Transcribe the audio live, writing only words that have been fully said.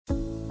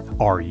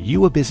Are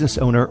you a business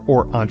owner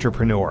or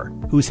entrepreneur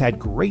who's had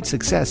great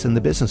success in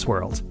the business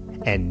world,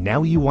 and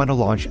now you want to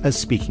launch a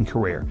speaking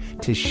career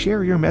to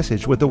share your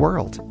message with the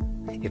world?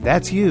 If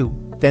that's you,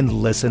 then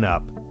listen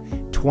up.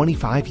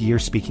 25-year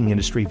speaking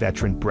industry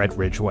veteran Brett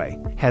Ridgway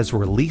has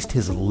released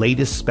his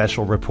latest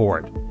special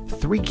report,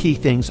 3 Key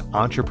Things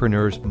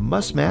Entrepreneurs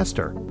Must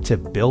Master to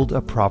Build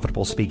a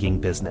Profitable Speaking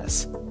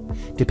Business.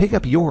 To pick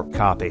up your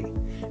copy,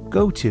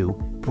 go to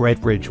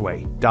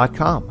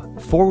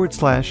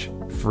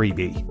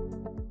brettridgway.com/freebie.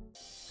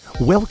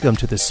 Welcome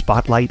to the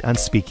Spotlight on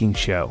Speaking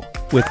show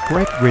with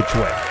Brett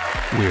Ridgway,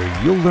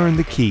 where you'll learn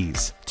the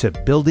keys to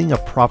building a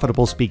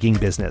profitable speaking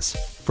business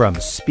from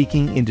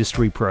speaking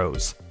industry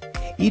pros.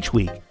 Each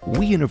week,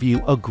 we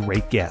interview a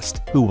great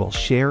guest who will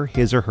share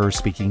his or her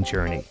speaking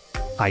journey,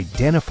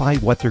 identify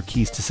what their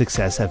keys to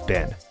success have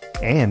been,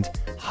 and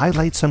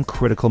highlight some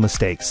critical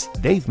mistakes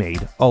they've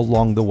made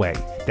along the way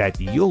that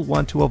you'll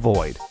want to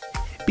avoid.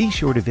 Be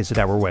sure to visit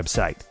our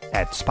website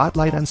at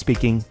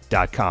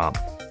spotlightonspeaking.com.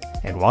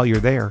 And while you're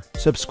there,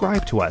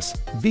 subscribe to us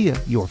via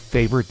your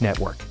favorite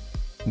network.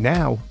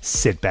 Now,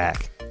 sit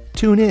back,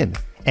 tune in,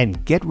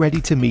 and get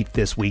ready to meet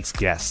this week's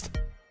guest.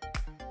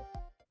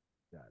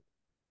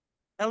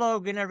 Hello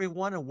again,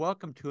 everyone, and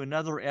welcome to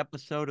another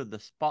episode of the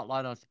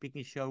Spotlight on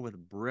Speaking show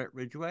with Brett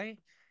Ridgway.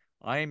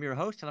 I am your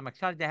host, and I'm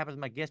excited to have as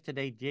my guest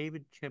today,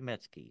 David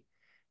Chametzky.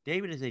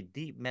 David is a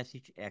deep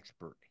message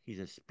expert.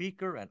 He's a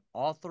speaker, an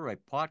author, a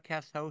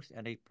podcast host,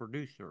 and a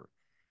producer.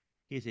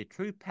 He is a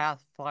true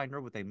pathfinder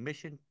with a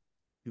mission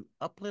to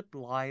uplift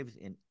lives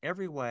in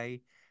every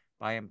way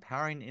by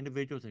empowering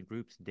individuals and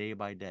groups day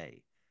by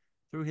day.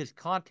 Through his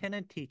content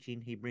and teaching,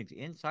 he brings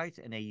insights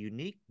and a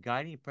unique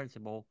guiding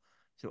principle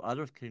so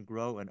others can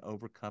grow and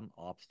overcome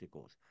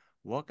obstacles.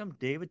 Welcome,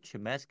 David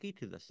Chametzky,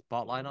 to the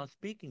Spotlight on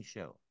Speaking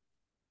show.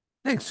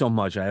 Thanks so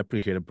much. I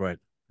appreciate it, Brett.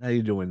 How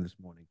you doing this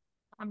morning?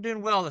 I'm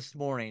doing well this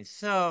morning.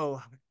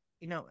 So,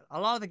 a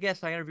lot of the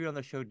guests I interview on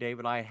the show,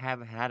 David, I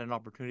have had an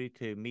opportunity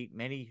to meet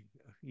many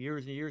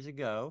years and years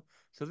ago.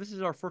 So this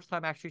is our first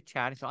time actually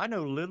chatting. So I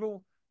know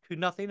little to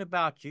nothing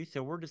about you.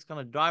 So we're just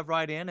going to dive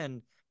right in.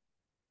 And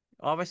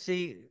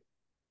obviously,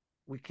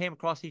 we came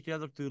across each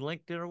other through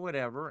LinkedIn or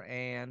whatever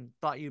and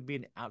thought you'd be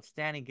an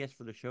outstanding guest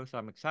for the show. So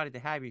I'm excited to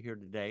have you here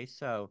today.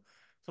 So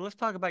let's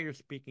talk about your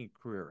speaking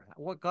career.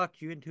 What got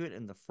you into it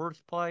in the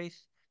first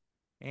place?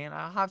 And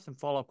I'll have some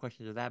follow-up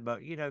questions to that,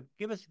 but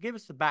give us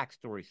the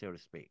backstory, so to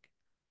speak.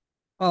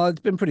 Well, it's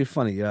been pretty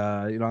funny.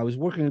 I was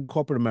working in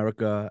corporate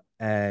America,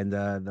 and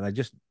then I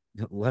just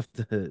left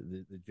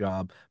the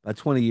job about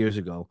 20 years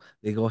ago.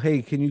 They go,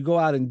 "Hey, can you go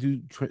out and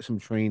do some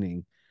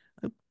training?"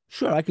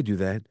 Sure, I could do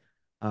that.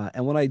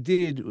 And what I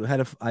did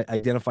I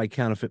identify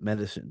counterfeit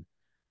medicine,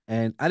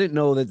 and I didn't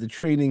know that the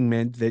training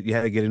meant that you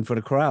had to get in front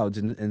of crowds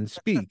and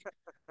speak.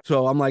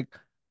 So I'm like,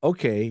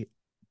 okay.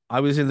 I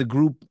was in the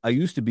group. I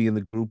used to be in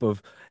the group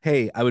of,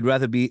 hey, I would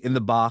rather be in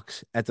the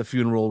box at the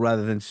funeral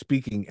rather than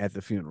speaking at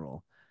the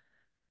funeral.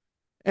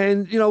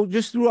 And,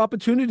 just through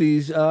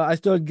opportunities, I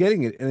started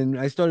getting it and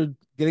I started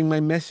getting my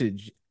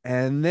message.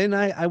 And then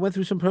I went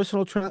through some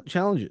personal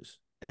challenges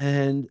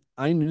and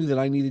I knew that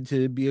I needed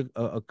to be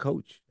a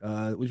coach,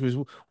 which was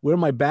where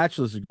my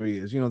bachelor's degree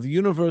is. The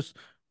universe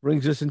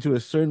brings us into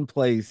a certain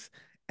place.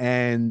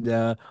 And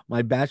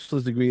my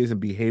bachelor's degree is in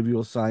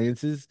behavioral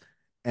sciences.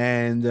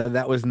 And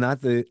that was not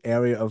the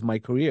area of my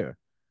career.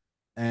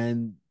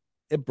 And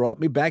it brought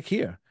me back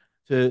here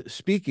to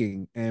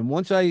speaking. And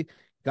once I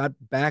got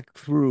back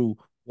through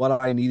what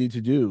I needed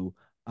to do,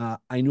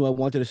 I knew I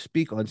wanted to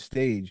speak on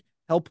stage,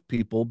 help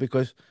people,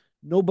 because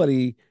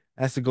nobody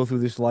has to go through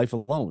this life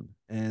alone.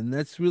 And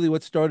that's really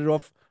what started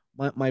off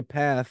my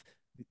path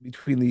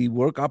between the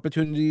work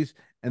opportunities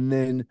and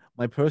then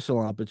my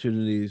personal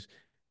opportunities.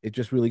 It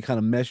just really kind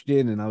of meshed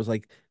in. And I was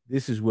like,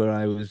 this is where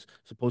I was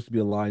supposed to be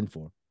aligned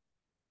for.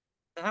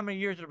 How many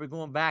years are we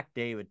going back,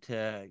 David,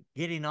 to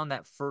getting on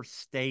that first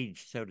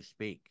stage, so to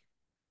speak?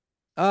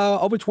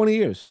 Over 20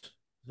 years.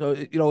 So,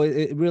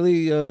 it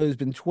really has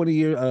been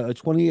 20 a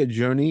 20-year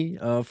journey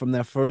from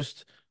that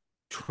first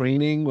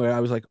training where I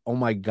was like, oh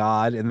my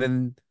God. And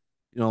then,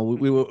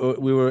 we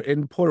were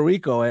in Puerto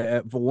Rico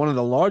for one of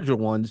the larger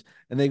ones,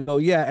 and they go,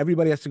 yeah,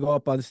 everybody has to go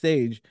up on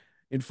stage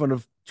in front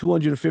of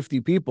 250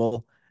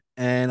 people.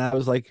 And I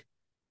was like,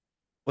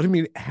 what do you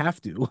mean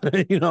have to? But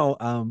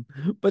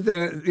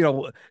then,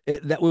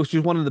 that was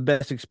just one of the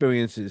best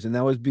experiences. And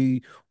that would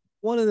be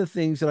one of the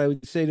things that I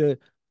would say to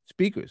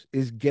speakers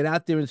is get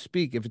out there and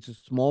speak. If it's a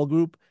small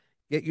group,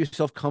 get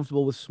yourself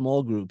comfortable with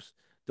small groups.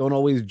 Don't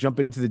always jump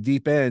into the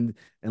deep end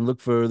and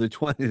look for the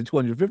 20 to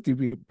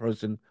 250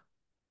 person,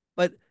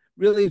 but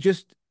really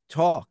just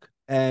talk.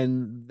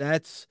 And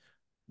that's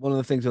one of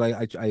the things that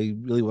I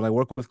really, when I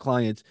work with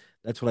clients,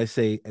 that's what I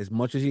say, as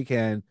much as you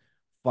can,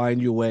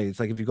 find your way. It's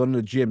like if you go to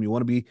the gym, you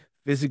want to be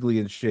physically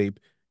in shape,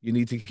 you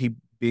need to keep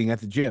being at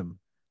the gym.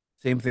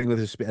 Same thing with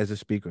as a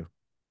speaker.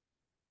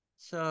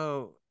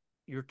 So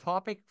your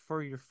topic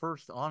for your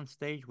first on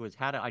stage was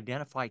how to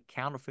identify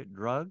counterfeit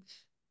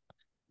drugs?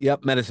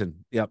 Yep,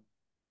 medicine. Yep.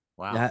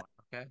 Wow. Yeah.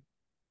 Okay.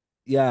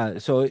 Yeah,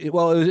 so it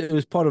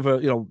was part of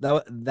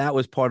that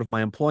was part of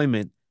my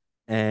employment,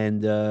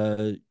 and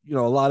a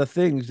lot of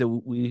things that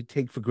we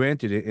take for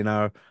granted in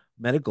our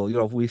medical.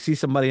 If we see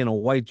somebody in a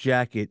white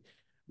jacket,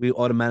 we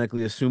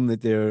automatically assume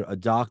that they're a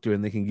doctor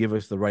and they can give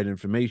us the right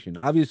information.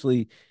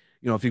 Obviously,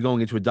 if you're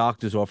going into a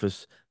doctor's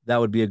office, that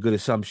would be a good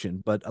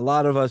assumption. But a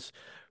lot of us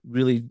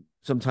really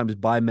sometimes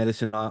buy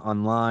medicine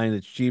online.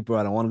 It's cheaper.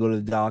 I don't want to go to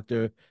the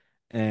doctor.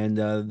 And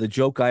the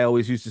joke I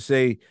always used to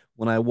say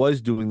when I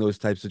was doing those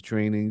types of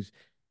trainings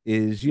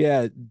is,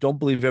 yeah, don't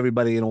believe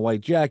everybody in a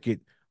white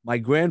jacket. My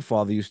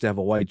grandfather used to have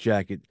a white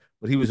jacket,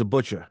 but he was a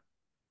butcher.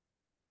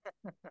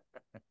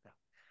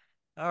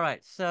 All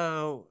right.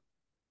 So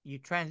you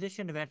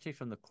transitioned eventually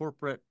from the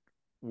corporate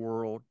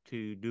world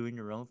to doing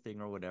your own thing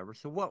or whatever.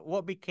 So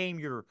what became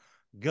your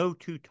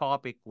go-to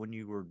topic when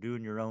you were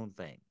doing your own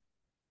thing?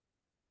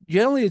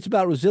 Generally, it's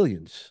about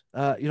resilience.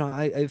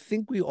 I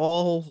think we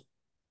all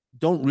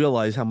don't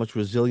realize how much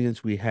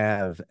resilience we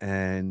have.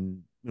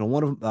 And,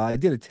 I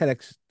did a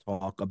TEDx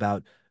talk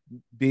about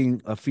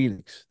being a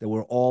phoenix, that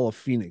we're all a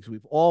phoenix.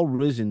 We've all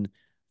risen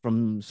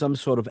from some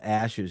sort of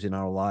ashes in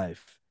our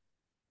life.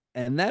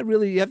 And that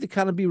really, you have to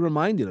kind of be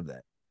reminded of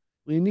that.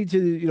 We need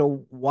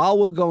to, while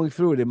we're going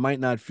through it, it might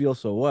not feel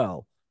so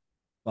well.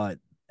 But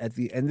at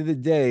the end of the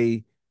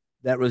day,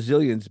 that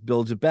resilience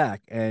builds it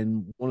back.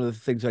 And one of the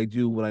things I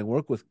do when I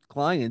work with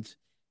clients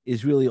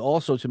is really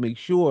also to make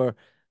sure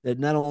that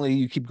not only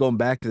you keep going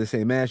back to the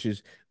same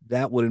ashes,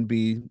 that wouldn't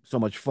be so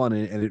much fun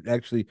and it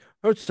actually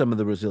hurts some of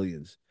the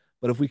resilience.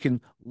 But if we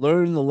can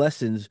learn the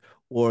lessons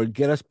or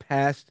get us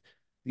past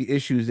the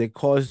issues that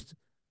caused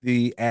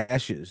the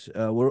ashes,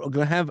 we're going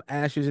to have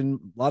ashes in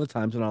a lot of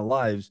times in our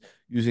lives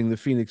using the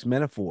Phoenix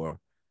metaphor.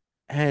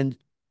 And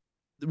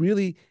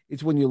really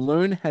it's when you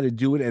learn how to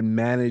do it and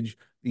manage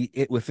the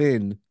it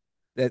within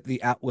that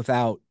the out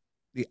without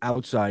the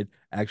outside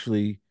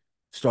actually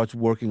starts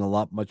working a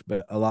lot much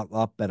better, a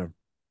lot better.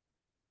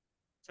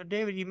 So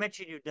David, you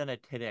mentioned you've done a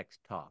TEDx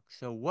talk.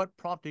 So what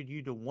prompted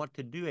you to want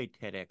to do a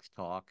TEDx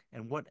talk,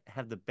 and what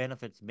have the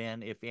benefits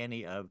been, if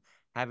any, of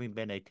having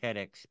been a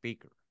TEDx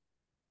speaker?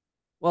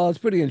 Well, it's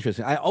pretty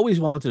interesting. I always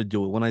wanted to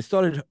do it. When I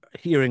started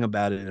hearing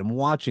about it and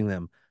watching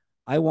them,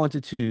 I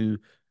wanted to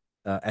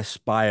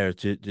aspire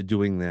to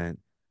doing that.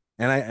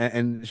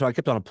 And so I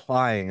kept on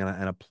applying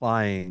and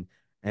applying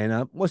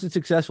and wasn't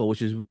successful,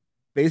 which is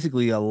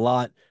basically a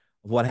lot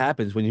of what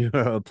happens when you're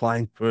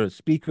applying for a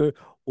speaker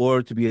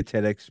or to be a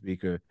TEDx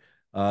speaker.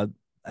 Uh,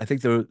 I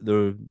think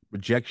the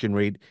rejection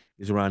rate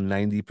is around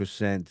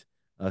 90%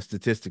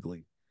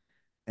 statistically.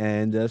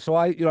 And so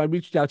I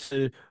reached out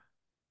to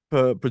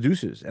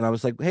producers and I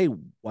was like, hey,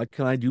 what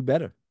can I do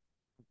better?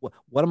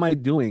 What am I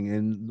doing?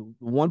 And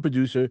one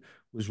producer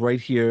was right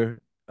here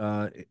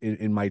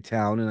in my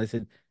town, and I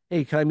said,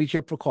 "Hey, can I meet you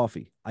up for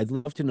coffee? I'd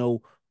love to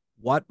know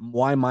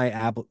why my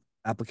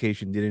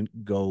application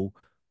didn't go."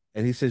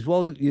 And he says,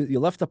 "Well, you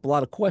left up a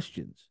lot of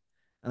questions."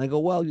 And I go,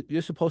 "Well,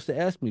 you're supposed to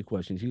ask me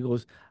questions." He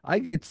goes, "I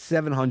get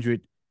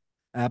 700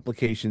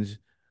 applications,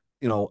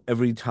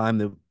 every time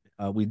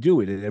that we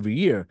do it every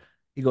year."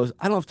 He goes,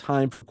 I don't have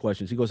time for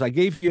questions. He goes, I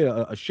gave you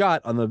a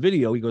shot on the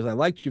video. He goes, I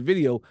liked your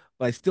video,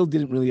 but I still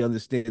didn't really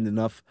understand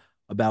enough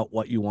about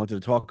what you wanted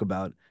to talk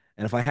about.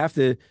 And if I have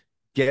to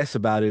guess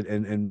about it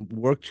and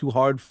work too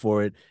hard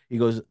for it, he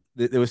goes,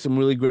 there was some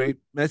really great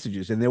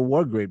messages, and there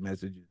were great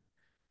messages.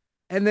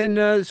 And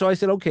then so I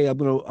said, okay, I'm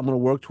gonna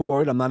work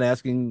toward it. I'm not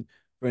asking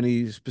for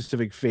any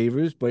specific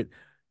favors, but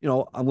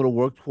I'm gonna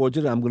work towards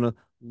it. I'm gonna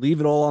leave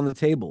it all on the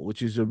table,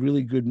 which is a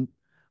really good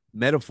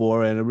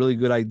metaphor and a really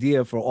good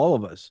idea for all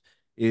of us.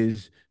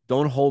 Is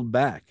don't hold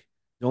back.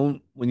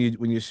 Don't when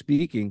you're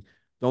speaking,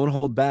 don't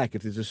hold back.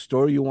 If there's a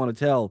story you want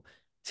to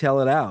tell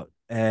it out.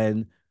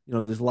 And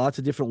there's lots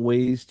of different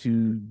ways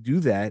to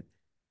do that.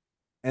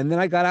 And then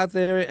I got out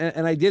there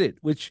and I did it,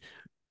 which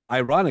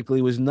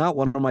ironically was not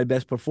one of my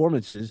best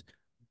performances,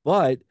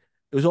 but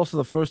it was also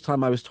the first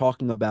time I was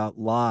talking about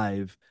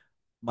live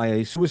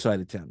my suicide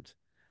attempt.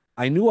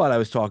 I knew what I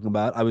was talking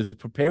about. I was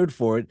prepared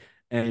for it,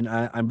 and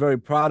I'm very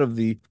proud of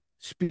the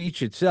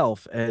speech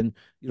itself. And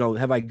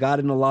have I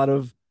gotten a lot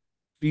of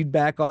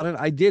feedback on it?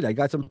 I did. I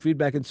got some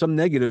feedback and some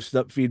negative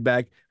stuff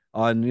feedback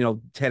on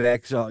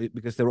TEDx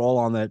because they're all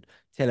on that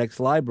TEDx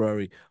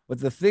library.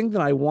 But the thing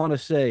that I want to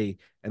say,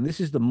 and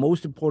this is the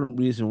most important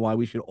reason why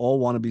we should all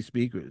want to be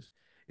speakers,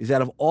 is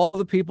that of all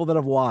the people that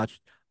I've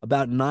watched,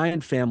 about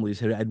 9 families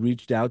had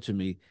reached out to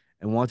me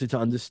and wanted to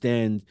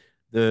understand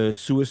the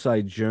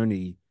suicide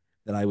journey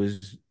that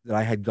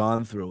I had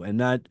gone through, and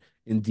not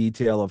in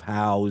detail of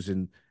hows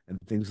and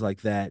things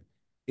like that.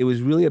 It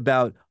was really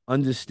about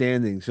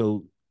understanding.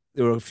 So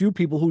there were a few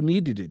people who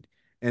needed it.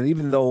 And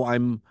even though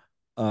I'm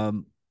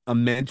um, a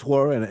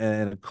mentor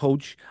and a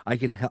coach, I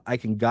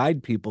can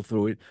guide people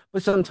through it.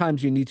 But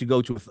sometimes you need to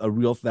go to a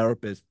real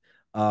therapist,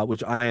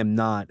 which I am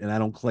not, and I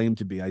don't claim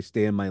to be. I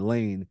stay in my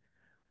lane.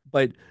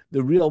 But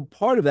the real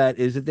part of that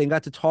is that they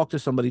got to talk to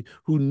somebody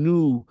who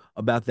knew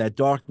about that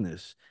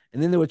darkness.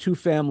 And then there were 2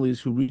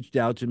 families who reached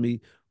out to me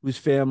whose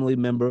family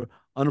member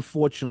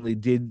unfortunately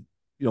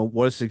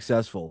was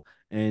successful.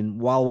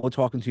 And while we're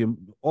talking to your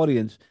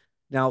audience,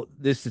 now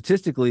this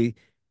statistically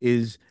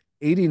is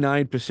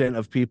 89%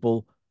 of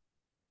people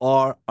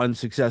are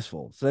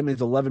unsuccessful. So that means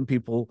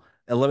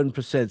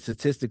 11%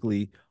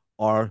 statistically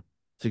are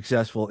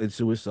successful in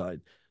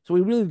suicide. So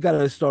we really got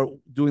to start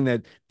doing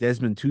that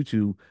Desmond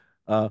Tutu.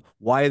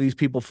 Why are these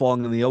people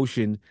falling in the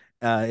ocean,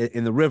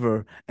 in the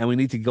river? And we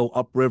need to go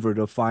upriver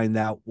to find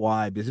out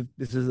why. Because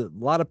this is a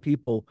lot of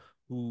people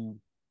who,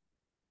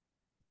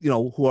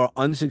 who are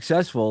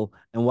unsuccessful,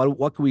 and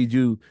what can we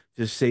do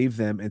to save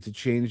them and to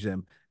change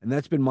them? And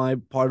that's been my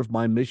part of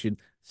my mission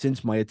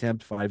since my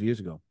attempt 5 years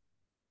ago.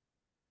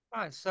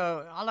 All right,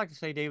 so I like to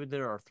say, David,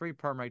 there are three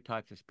primary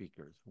types of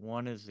speakers.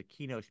 One is the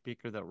keynote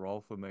speaker that we're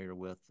all familiar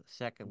with. The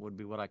second would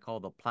be what I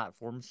call the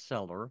platform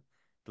seller,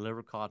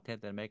 deliver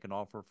content and make an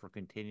offer for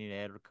continuing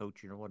ed or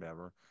coaching or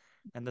whatever.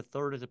 And the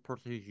third is a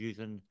person who's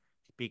using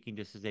speaking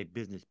just as a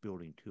business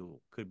building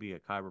tool. Could be a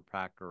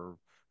chiropractor,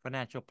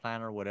 financial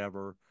planner,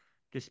 whatever,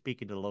 just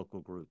speaking to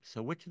local groups.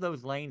 So which of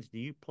those lanes do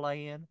you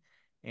play in?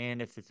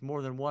 And if it's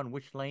more than one,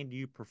 which lane do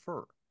you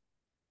prefer?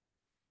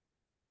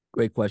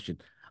 Great question.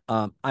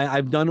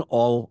 I've done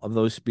all of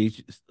those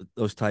speeches,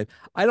 those type.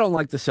 I don't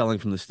like the selling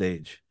from the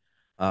stage.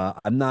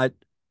 I'm not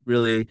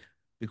really,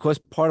 because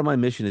part of my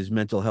mission is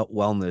mental health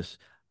wellness.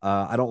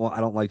 I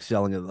don't like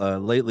selling it.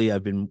 Lately,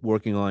 I've been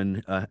working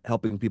on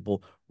helping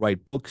people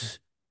write books,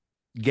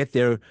 get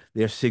their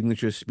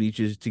signature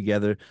speeches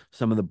together,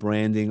 some of the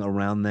branding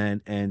around that,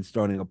 and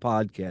starting a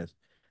podcast.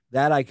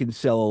 That I can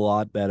sell a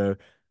lot better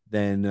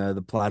than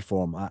the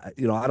platform. I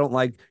don't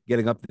like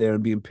getting up there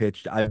and being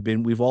pitched.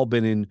 We've all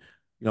been in,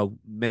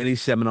 many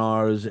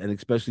seminars, and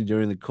especially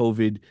during the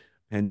COVID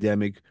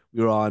pandemic,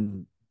 we were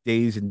on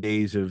days and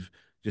days of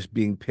just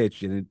being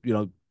pitched, and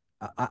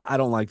I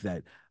don't like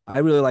that. I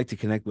really like to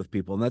connect with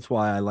people, and that's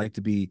why I like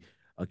to be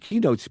a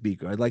keynote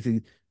speaker. I'd like to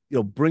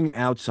bring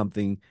out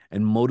something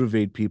and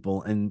motivate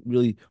people and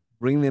really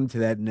bring them to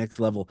that next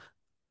level.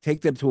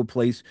 Take them to a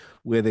place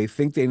where they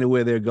think they know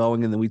where they're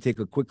going, and then we take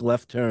a quick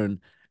left turn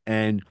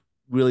and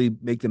really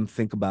make them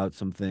think about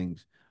some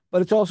things.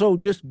 But it's also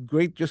just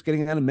great just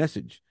getting out a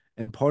message.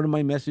 And part of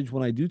my message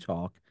when I do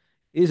talk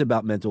is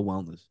about mental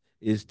wellness,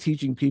 is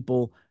teaching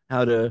people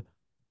how to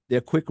their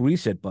quick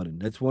reset button.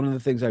 That's one of the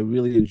things I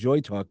really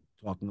enjoy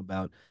talking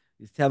about,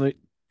 is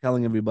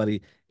telling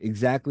everybody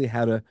exactly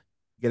how to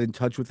get in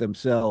touch with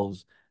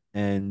themselves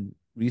and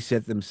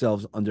reset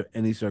themselves under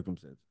any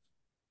circumstance.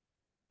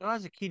 So,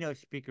 as a keynote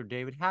speaker,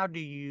 David, how do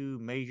you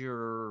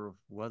measure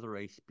whether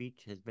a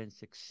speech has been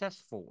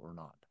successful or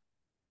not?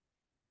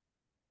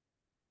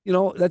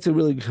 That's a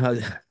really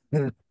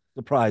good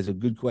surprise, a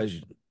good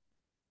question.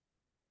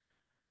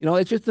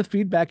 It's just the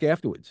feedback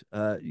afterwards.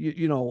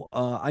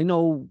 I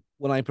know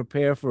when I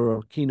prepare for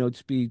a keynote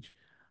speech,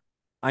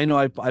 I know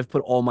I've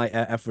put all my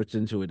efforts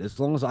into it. As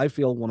long as I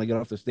feel when I get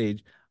off the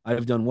stage,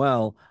 I've done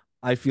well,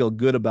 I feel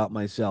good about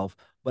myself.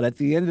 But at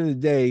the end of the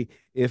day,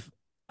 if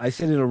I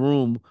sit in a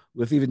room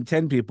with even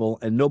 10 people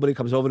and nobody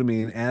comes over to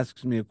me and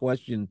asks me a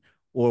question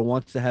or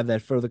wants to have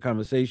that further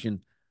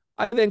conversation,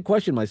 I then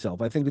question myself.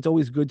 I think it's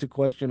always good to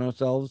question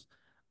ourselves.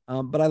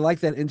 But I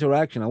like that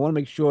interaction. I want to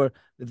make sure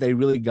that they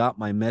really got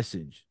my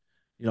message.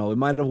 It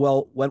might have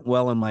went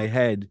well in my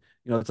head.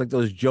 It's like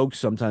those jokes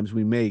sometimes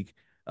we make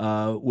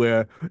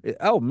where,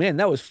 oh man,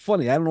 that was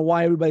funny. I don't know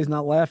why everybody's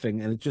not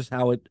laughing, and it's just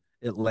how it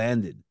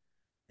landed.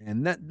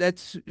 And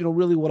that's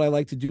really what I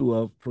like to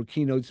do for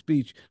keynote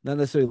speech, not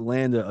necessarily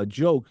land a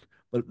joke,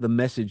 but the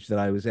message that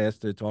I was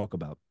asked to talk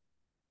about.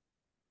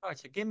 All right,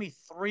 so give me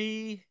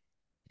three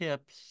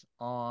tips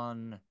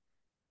on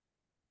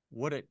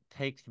what it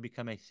takes to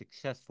become a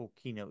successful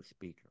keynote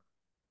speaker.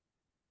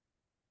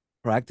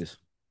 Practice.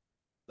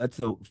 That's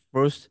the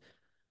first.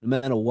 No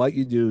matter what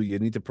you do, you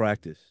need to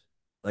practice.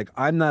 Like,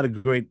 I'm not a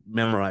great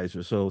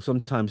memorizer, so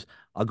sometimes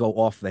I'll go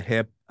off the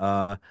hip,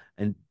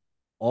 and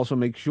also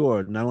make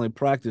sure not only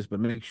practice, but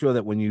make sure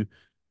that when you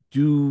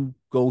do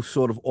go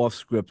sort of off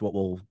script, what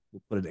we'll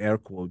put in air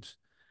quotes,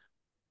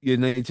 you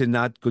need to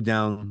not go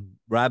down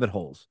rabbit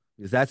holes,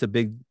 because that's a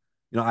big,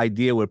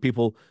 idea where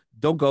people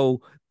don't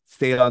go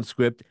stay on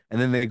script and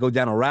then they go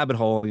down a rabbit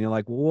hole and you're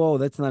like, whoa,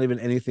 that's not even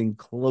anything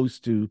close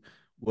to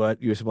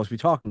what you're supposed to be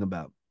talking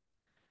about.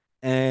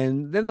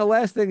 And then the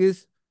last thing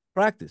is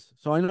practice.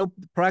 So I know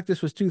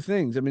practice was two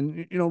things. I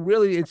mean,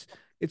 really it's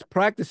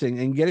practicing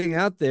and getting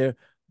out there,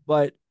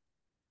 but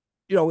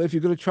if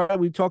you're going to try,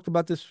 we talked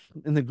about this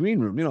in the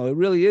green room. It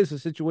really is a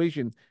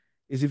situation,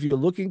 is if you're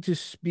looking to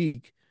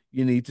speak,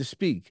 you need to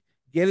speak.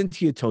 Get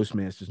into your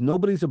Toastmasters.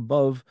 Nobody's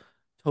above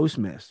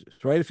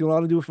Toastmasters, right? If you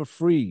want to do it for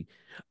free,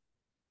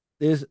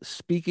 there's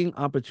speaking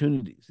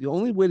opportunities. The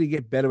only way to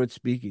get better at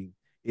speaking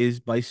is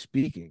by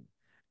speaking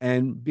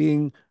and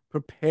being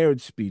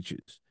prepared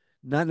speeches,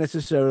 not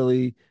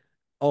necessarily,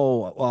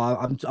 oh,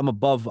 well, I'm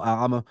above,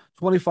 I'm a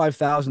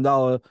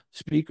 $25,000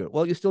 speaker.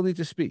 Well, you still need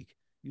to speak.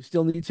 You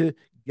still need to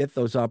get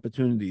those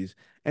opportunities.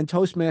 And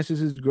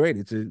Toastmasters is great.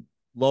 It's a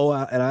low,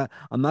 and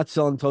I'm not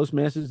selling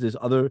Toastmasters. There's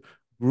other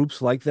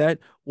groups like that,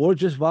 or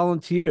just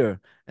volunteer.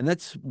 And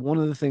that's one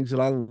of the things that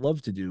I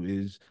love to do.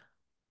 Is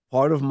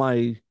part of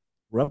my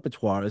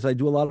repertoire is I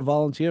do a lot of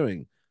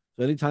volunteering.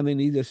 So anytime they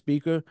need a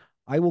speaker,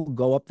 I will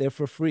go up there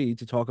for free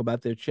to talk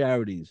about their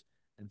charities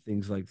and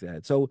things like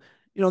that. So,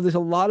 there's a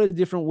lot of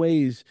different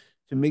ways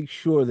to make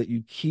sure that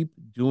you keep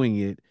doing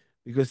it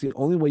because the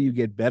only way you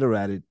get better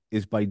at it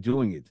is by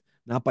doing it,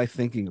 not by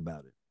thinking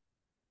about it.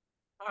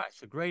 All right,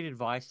 so great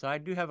advice. So I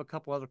do have a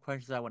couple other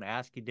questions I want to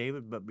ask you,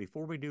 David, but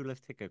before we do,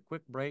 let's take a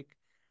quick break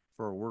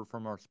for a word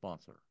from our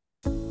sponsor.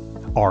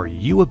 Are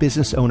you a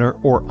business owner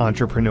or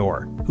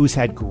entrepreneur who's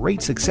had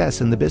great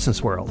success in the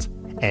business world,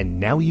 and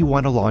now you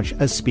want to launch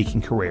a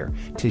speaking career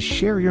to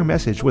share your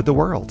message with the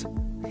world?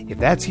 If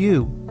that's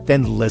you,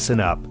 then listen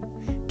up.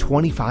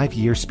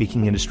 25-year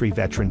speaking industry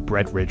veteran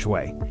Brett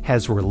Ridgway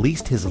has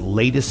released his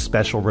latest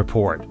special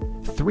report,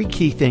 3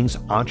 key things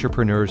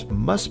entrepreneurs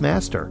must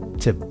master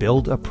to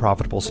build a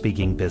profitable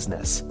speaking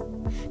business.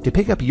 To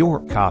pick up your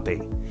copy,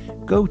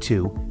 go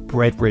to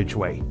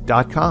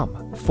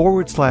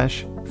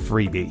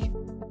brettridgway.com/freebie.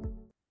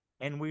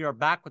 And we are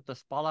back with the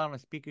Spotlight on the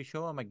Speaker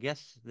Show. And my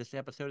guest this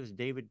episode is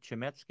David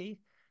Chametzky.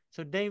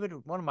 So, David,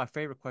 one of my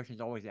favorite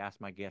questions I always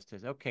ask my guests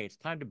is, okay, it's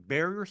time to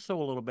bare your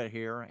soul a little bit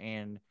here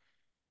and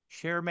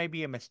share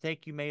maybe a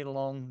mistake you made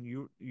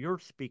along your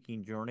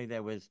speaking journey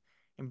that was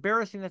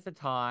embarrassing at the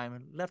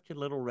time, left you a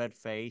little red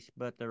face,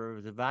 but there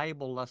was a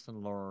valuable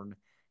lesson learned,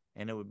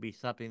 and it would be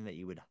something that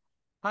you would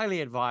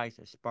highly advise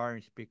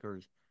aspiring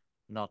speakers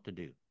not to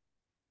do.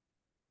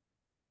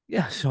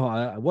 Yeah, so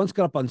I once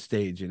got up on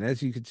stage, and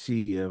as you can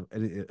see,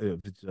 if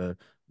it's a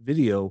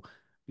video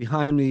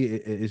behind me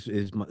is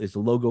the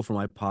logo for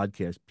my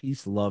podcast,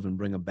 Peace, Love, and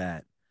Bring a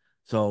Bat.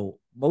 So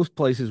most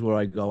places where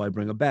I go, I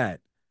bring a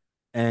bat,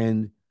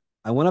 and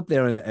I went up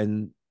there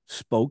and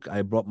spoke.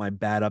 I brought my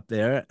bat up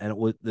there,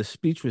 and the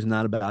speech was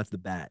not about the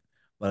bat,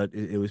 but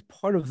it was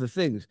part of the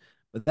things.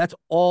 But that's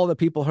all that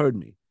people heard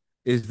me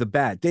is the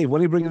bat. Dave, when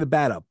are you bringing the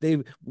bat up?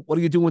 Dave, what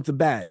are you doing with the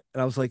bat?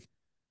 And I was like,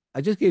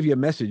 I just gave you a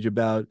message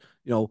about,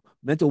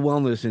 mental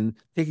wellness and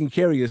taking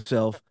care of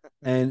yourself,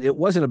 and it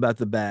wasn't about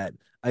the bat.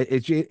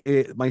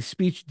 My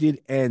speech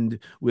did end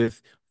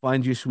with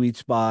 "Find your sweet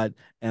spot,"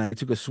 and I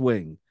took a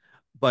swing,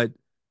 but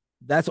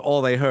that's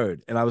all they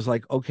heard, and I was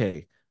like,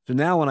 okay. So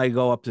now when I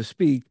go up to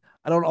speak,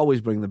 I don't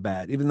always bring the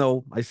bat, even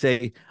though I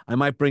say I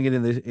might bring it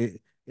in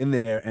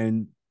there.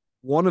 And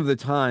one of the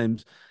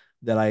times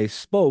that I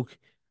spoke,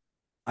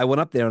 I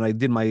went up there and I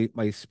did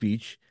my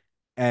speech,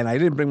 and I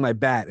didn't bring my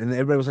bat. And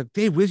everybody was like,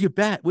 "Dave, where's your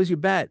bat? Where's your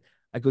bat?"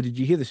 I go, "Did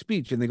you hear the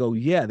speech?" And they go,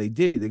 "Yeah, they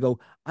did." They go,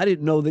 "I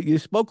didn't know that you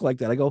spoke like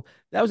that." I go,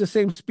 "That was the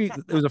same speech."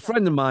 It was a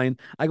friend of mine.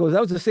 I go, "That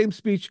was the same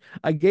speech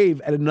I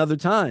gave at another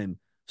time."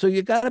 So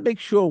you got to make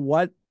sure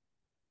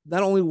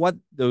not only what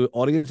the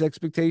audience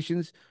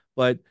expectations,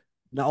 but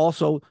now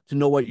also to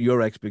know what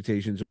your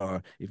expectations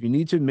are. If you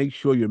need to make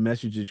sure your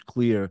message is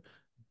clear,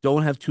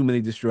 don't have too many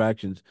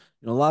distractions.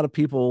 A lot of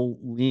people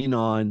lean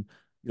on,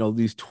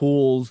 these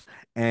tools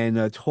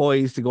and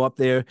toys to go up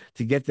there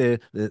to get the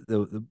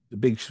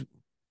big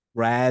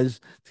razz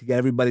to get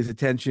everybody's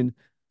attention.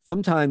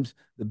 Sometimes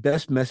the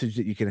best message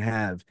that you can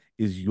have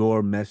is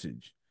your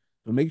message.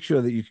 So make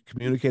sure that you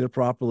communicate it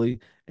properly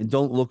and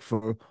don't look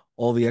for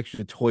all the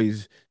extra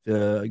toys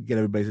to get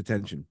everybody's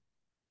attention.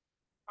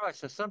 All right,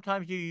 so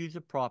sometimes you use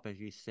a prop, as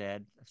you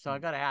said. So I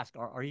got to ask,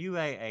 are you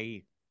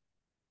a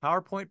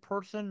PowerPoint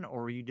person,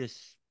 or you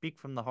just speak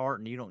from the heart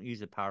and you don't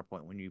use a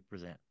PowerPoint when you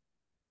present?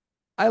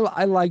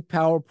 I like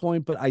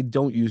PowerPoint, but I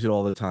don't use it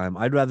all the time.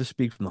 I'd rather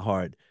speak from the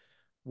heart.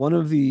 One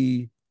of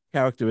the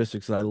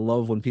characteristics that I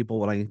love when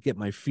I get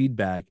my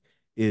feedback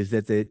is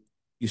that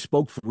you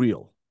spoke for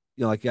real.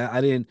 Like I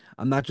didn't,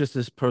 I'm not just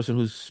this person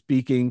who's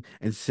speaking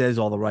and says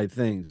all the right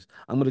things.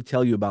 I'm going to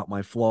tell you about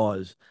my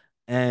flaws.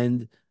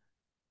 And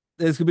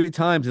there's going to be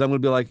times that I'm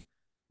going to be like,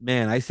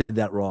 man, I said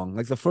that wrong.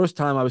 Like the first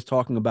time I was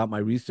talking about my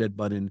reset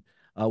button,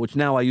 which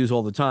now I use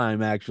all the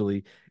time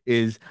actually,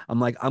 is I'm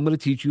like, I'm going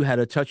to teach you how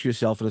to touch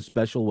yourself in a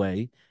special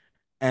way,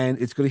 and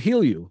it's going to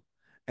heal you.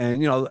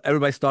 And,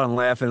 everybody started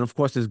laughing. And of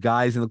course, there's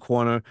guys in the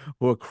corner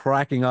who are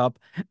cracking up.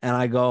 And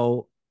I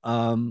go,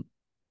 and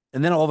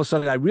then all of a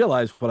sudden I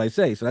realize what I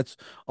say. So that's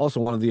also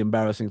one of the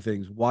embarrassing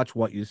things. Watch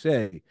what you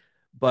say.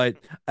 And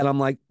I'm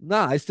like,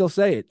 nah, I still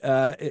say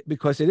it,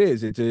 because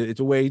it's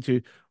a way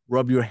to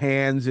rub your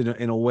hands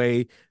in a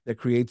way that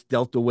creates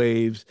delta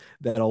waves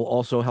that'll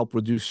also help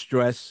reduce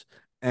stress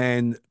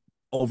and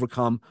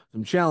overcome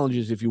some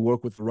challenges if you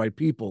work with the right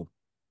people.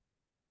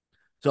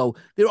 So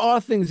there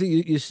are things that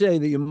you say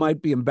that you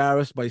might be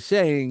embarrassed by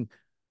saying,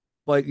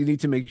 but you need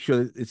to make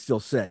sure that it's still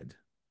said.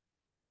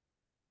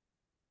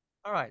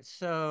 All right,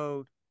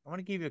 so I want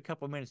to give you a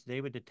couple of minutes,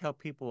 David, to tell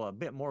people a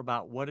bit more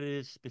about what it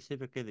is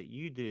specifically that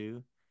you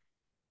do.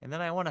 And then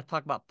I want to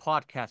talk about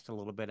podcasts a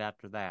little bit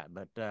after that.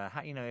 But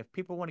if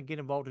people want to get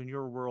involved in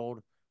your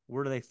world,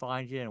 where do they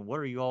find you, and what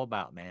are you all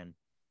about, man?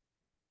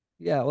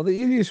 Yeah, well, the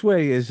easiest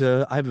way is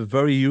I have a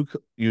very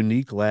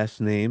unique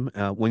last name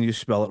when you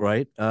spell it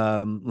right.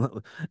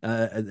 And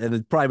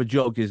the private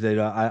joke is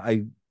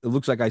that it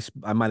looks like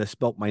I might have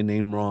spelt my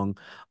name wrong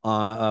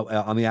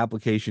on the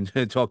application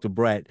to talk to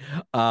Brett.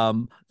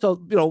 So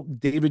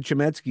David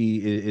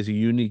Chametzky is a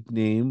unique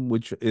name,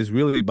 which is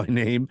really my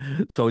name.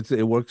 So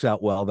it works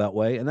out well that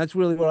way, and that's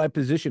really where I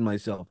position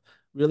myself.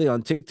 Really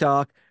on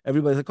TikTok,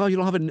 everybody's like, "Oh, you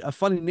don't have a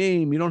funny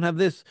name. You don't have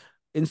this."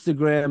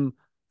 Instagram,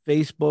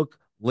 Facebook,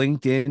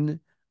 LinkedIn.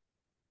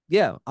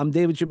 Yeah, I'm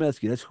David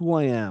Chametzky. That's who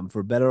I am,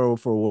 for better or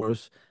for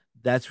worse.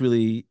 That's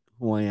really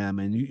who I am.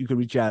 And you can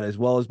reach out as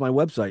well as my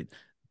website,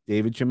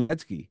 David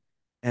Chametzky.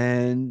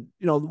 And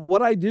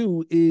what I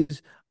do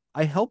is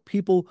I help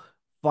people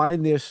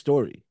find their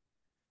story.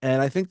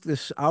 And I think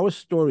this our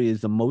story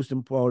is the most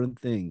important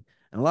thing.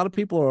 And a lot of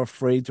people are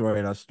afraid to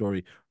write our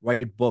story,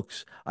 write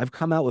books. I've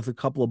come out with a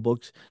couple of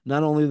books,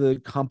 not only the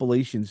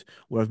compilations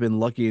where I've been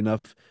lucky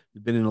enough to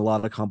been in a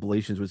lot of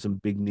compilations with some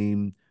big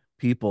name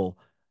people.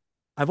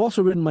 I've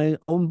also written my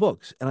own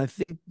books, and I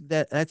think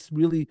that that's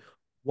really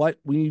what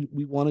we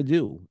want to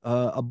do.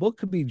 A book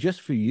could be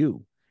just for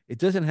you. It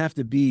doesn't have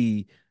to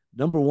be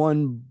number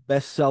one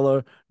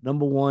bestseller,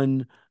 number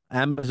one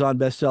Amazon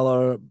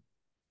bestseller,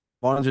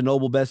 Barnes and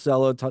Noble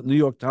bestseller, New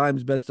York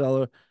Times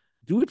bestseller.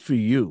 Do it for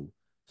you.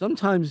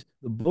 Sometimes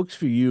the books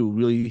for you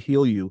really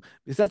heal you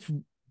because that's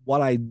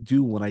what I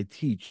do when I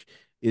teach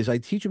is I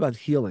teach about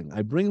healing.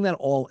 I bring that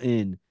all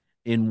in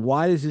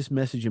why is this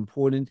message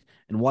important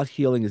and what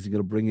healing is it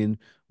going to bring in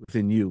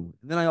within you.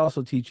 And then I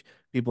also teach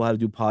people how to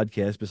do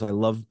podcasts because I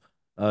love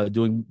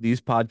doing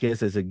these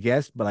podcasts as a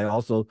guest, but I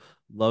also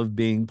love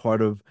being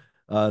part of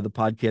the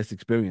podcast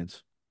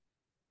experience.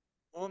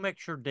 We'll make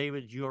sure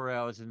David's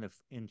URL is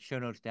in show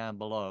notes down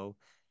below.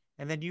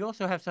 And then you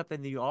also have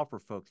something that you offer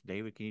folks,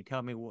 David. Can you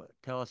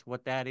tell us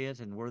what that is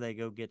and where they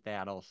go get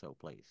that also,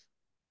 please?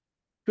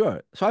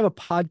 Sure. So I have a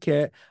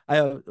podcast. I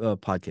have a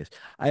podcast.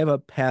 I have a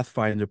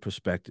Pathfinder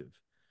perspective.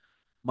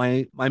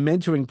 My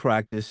mentoring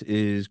practice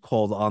is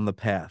called On the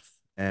Path,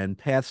 and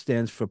PATH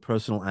stands for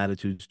Personal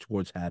Attitudes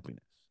Towards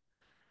Happiness.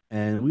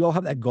 And we all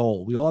have that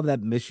goal. We all have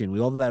that mission.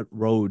 We all have that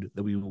road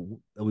that we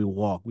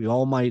walk. We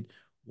all might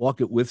walk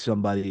it with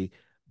somebody,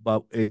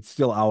 but it's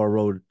still our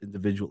road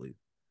individually.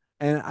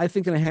 And I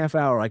think in a half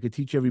hour, I could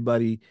teach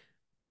everybody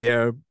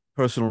their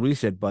personal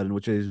reset button,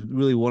 which is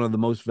really one of the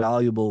most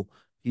valuable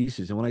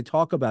pieces. And when I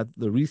talk about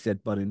the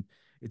reset button,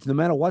 it's no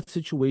matter what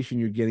situation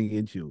you're getting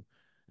into,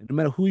 and no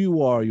matter who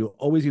you are, you're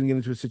always going to get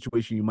into a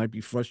situation you might be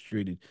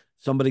frustrated.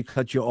 Somebody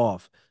cut you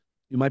off.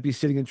 You might be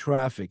sitting in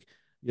traffic.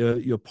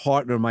 Your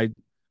partner might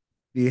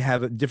you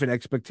have different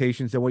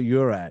expectations than what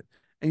you're at.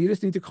 And you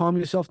just need to calm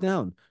yourself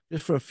down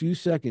just for a few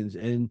seconds.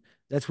 And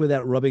that's where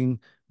that rubbing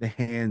the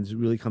hands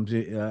really comes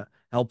in,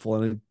 helpful.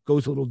 And it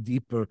goes a little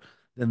deeper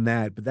than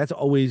that. But that's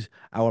always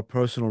our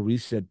personal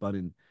reset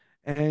button.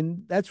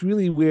 And that's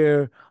really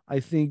where I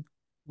think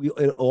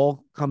it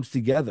all comes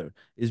together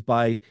is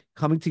by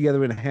coming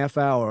together in a half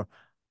hour.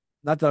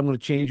 Not that I'm going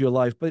to change your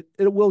life, but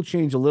it will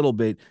change a little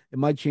bit. It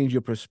might change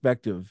your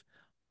perspective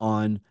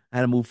on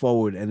how to move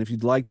forward. And if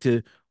you'd like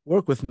to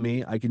work with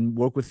me, I can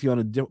work with you on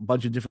a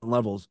bunch of different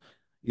levels,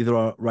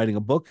 either writing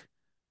a book,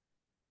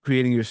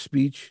 creating your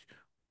speech,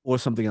 or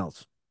something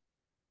else.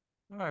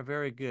 All right,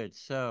 very good.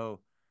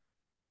 So,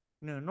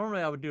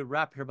 normally I would do a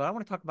wrap here, but I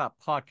want to talk about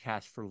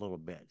podcasts for a little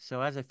bit.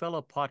 So, as a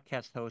fellow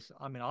podcast host,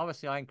 I mean,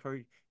 obviously, I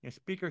encourage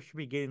speakers should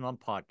be getting on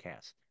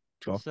podcasts.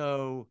 Sure.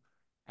 So,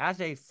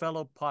 as a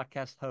fellow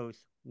podcast host,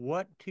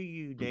 what to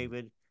you,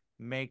 David,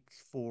 makes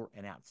for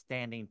an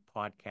outstanding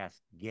podcast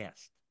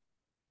guest?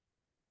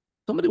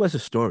 Somebody who has a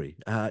story.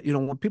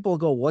 When people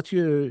go, "What's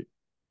your,"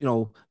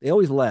 they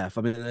always laugh.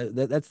 I mean,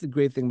 that's the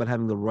great thing about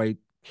having the right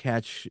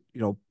catch.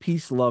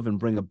 Peace, love, and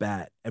bring a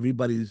bat.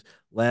 Everybody's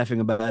laughing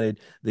about it.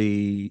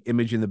 The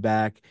image in the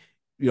back,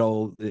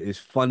 is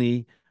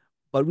funny.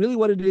 But really,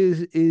 what it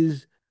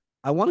is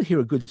I want to hear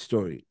a good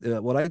story.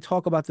 When I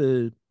talk about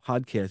the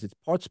podcast, it's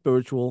part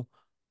spiritual,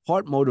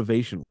 part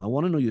motivational. I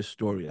want to know your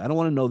story. I don't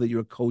want to know that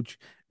you're a coach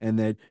and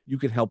that you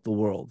can help the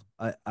world.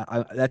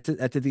 That's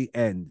at the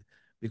end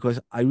because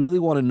I really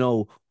want to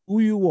know who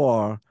you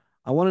are.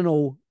 I want to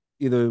know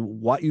either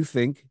what you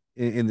think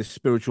in the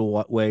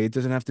spiritual way. It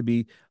doesn't have to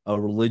be a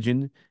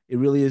religion. It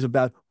really is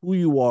about who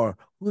you are,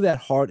 who that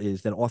heart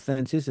is, that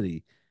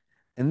authenticity.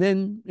 And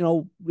then,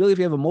 really, if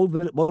you have a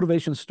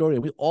motivation story,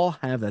 and we all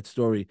have that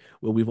story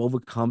where we've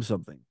overcome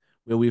something,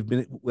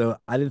 where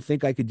I didn't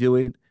think I could do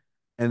it,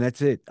 and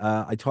that's it.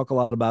 I talk a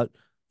lot about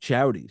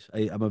charities.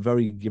 I'm a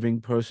very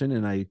giving person,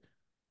 and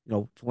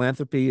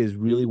philanthropy is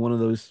really one of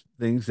those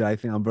things that I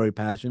think I'm very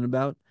passionate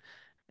about.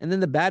 And then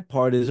the bad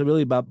part is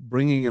really about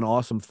bringing an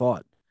awesome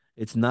thought.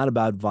 It's not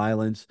about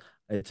violence.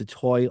 It's a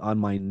toy on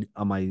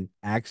my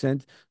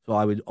accent. So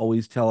I would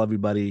always tell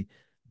everybody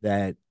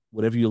that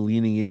whatever you're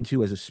leaning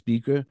into as a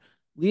speaker,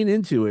 lean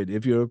into it.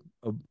 If you're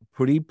a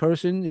pretty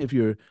person, if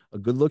you're a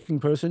good-looking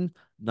person,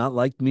 not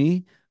like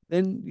me,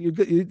 then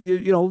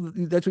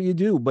that's what you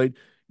do. But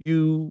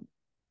you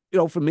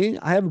for me,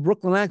 I have a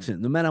Brooklyn accent.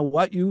 No matter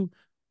what you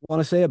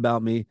want to say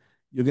about me,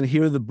 you're going to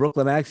hear the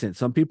Brooklyn accent.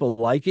 Some people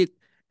like it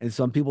and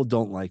some people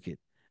don't like it.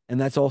 And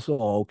that's also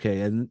all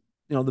okay. And,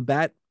 the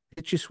bat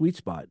hits your sweet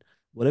spot.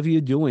 Whatever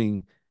you're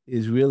doing,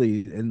 is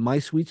really, and my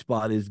sweet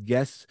spot is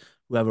guests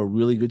who have a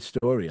really good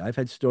story. I've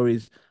had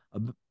stories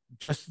of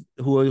just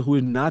who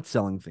are not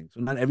selling things. So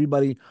not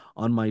everybody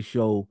on my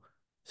show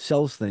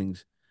sells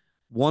things.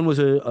 One was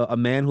a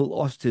man who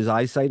lost his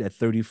eyesight at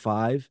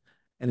 35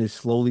 and is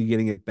slowly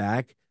getting it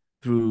back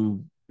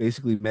through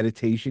basically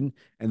meditation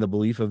and the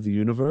belief of the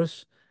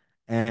universe.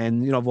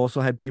 And I've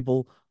also had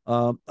people,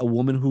 a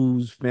woman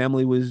whose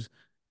family was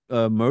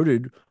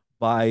murdered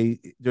by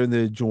during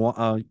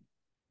the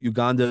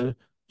Uganda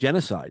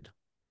genocide.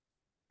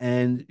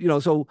 And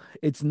so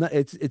it's not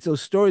it's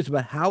those stories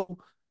about how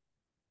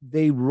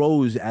they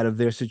rose out of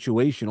their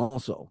situation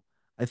also.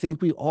 I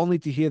think we all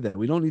need to hear that.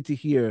 We don't need to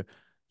hear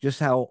just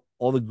how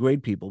all the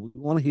great people. We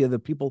want to hear the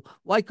people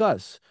like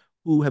us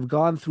who have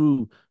gone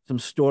through some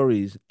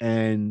stories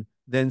and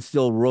then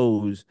still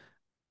rose.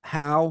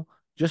 How?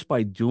 Just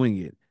by doing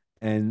it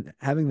and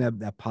having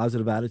that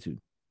positive attitude.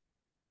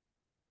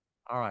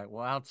 All right.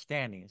 Well,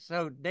 outstanding.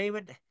 So,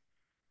 David,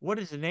 what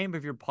is the name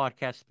of your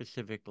podcast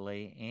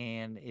specifically?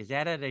 And is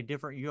that at a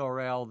different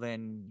URL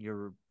than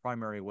your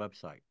primary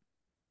website?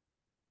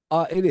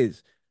 It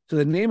is. So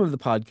the name of the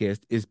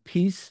podcast is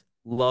Peace,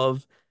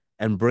 Love,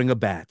 and Bring a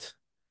Bat.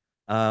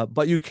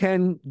 But you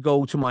can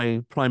go to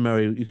my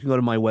primary, you can go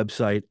to my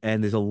website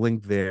and there's a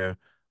link there.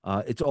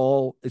 It's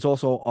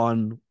also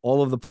on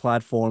all of the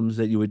platforms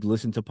that you would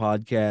listen to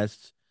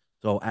podcasts.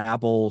 So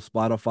Apple,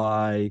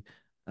 Spotify,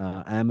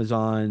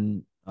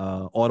 Amazon,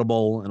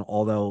 Audible, and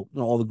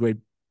all the great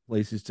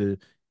places to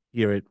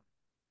hear it.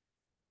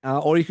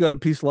 Or you can go to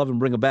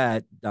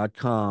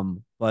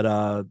peaceloveandbringabat.com.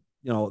 But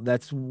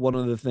that's one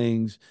of the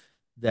things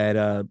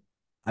that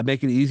I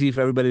make it easy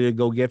for everybody to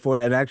go get for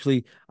it. And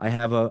actually, I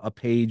have a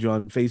page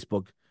on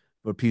Facebook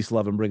for Peace,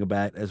 Love, and Bring a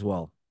Bat as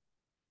well.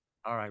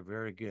 All right,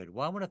 very good.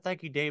 Well, I want to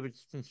thank you, David,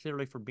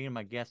 sincerely for being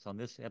my guest on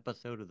this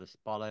episode of the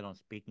Spotlight on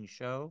Speaking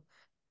show.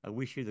 I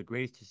wish you the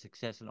greatest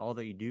success in all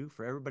that you do.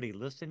 For everybody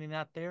listening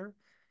out there,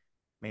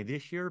 may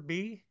this year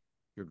be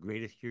your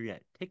greatest year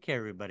yet. Take care,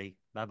 everybody.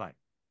 Bye-bye.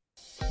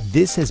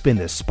 This has been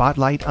the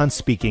Spotlight on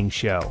Speaking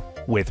show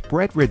with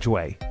Brett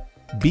Ridgway.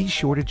 Be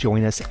sure to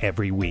join us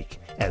every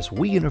week as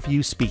we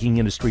interview speaking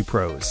industry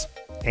pros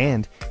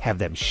and have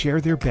them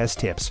share their best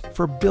tips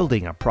for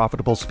building a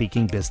profitable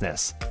speaking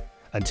business.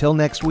 Until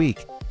next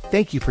week,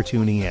 thank you for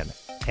tuning in,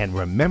 and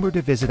remember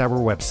to visit our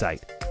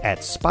website at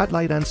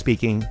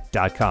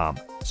spotlightonspeaking.com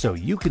so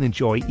you can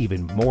enjoy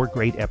even more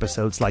great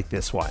episodes like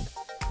this one.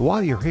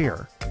 While you're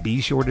here,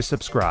 be sure to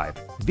subscribe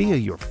via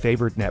your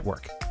favorite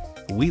network.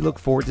 We look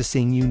forward to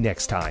seeing you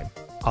next time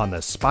on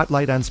the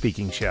Spotlight on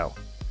Speaking show.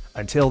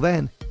 Until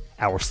then,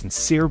 our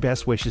sincere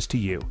best wishes to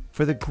you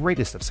for the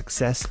greatest of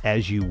success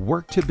as you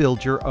work to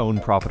build your own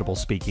profitable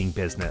speaking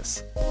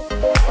business.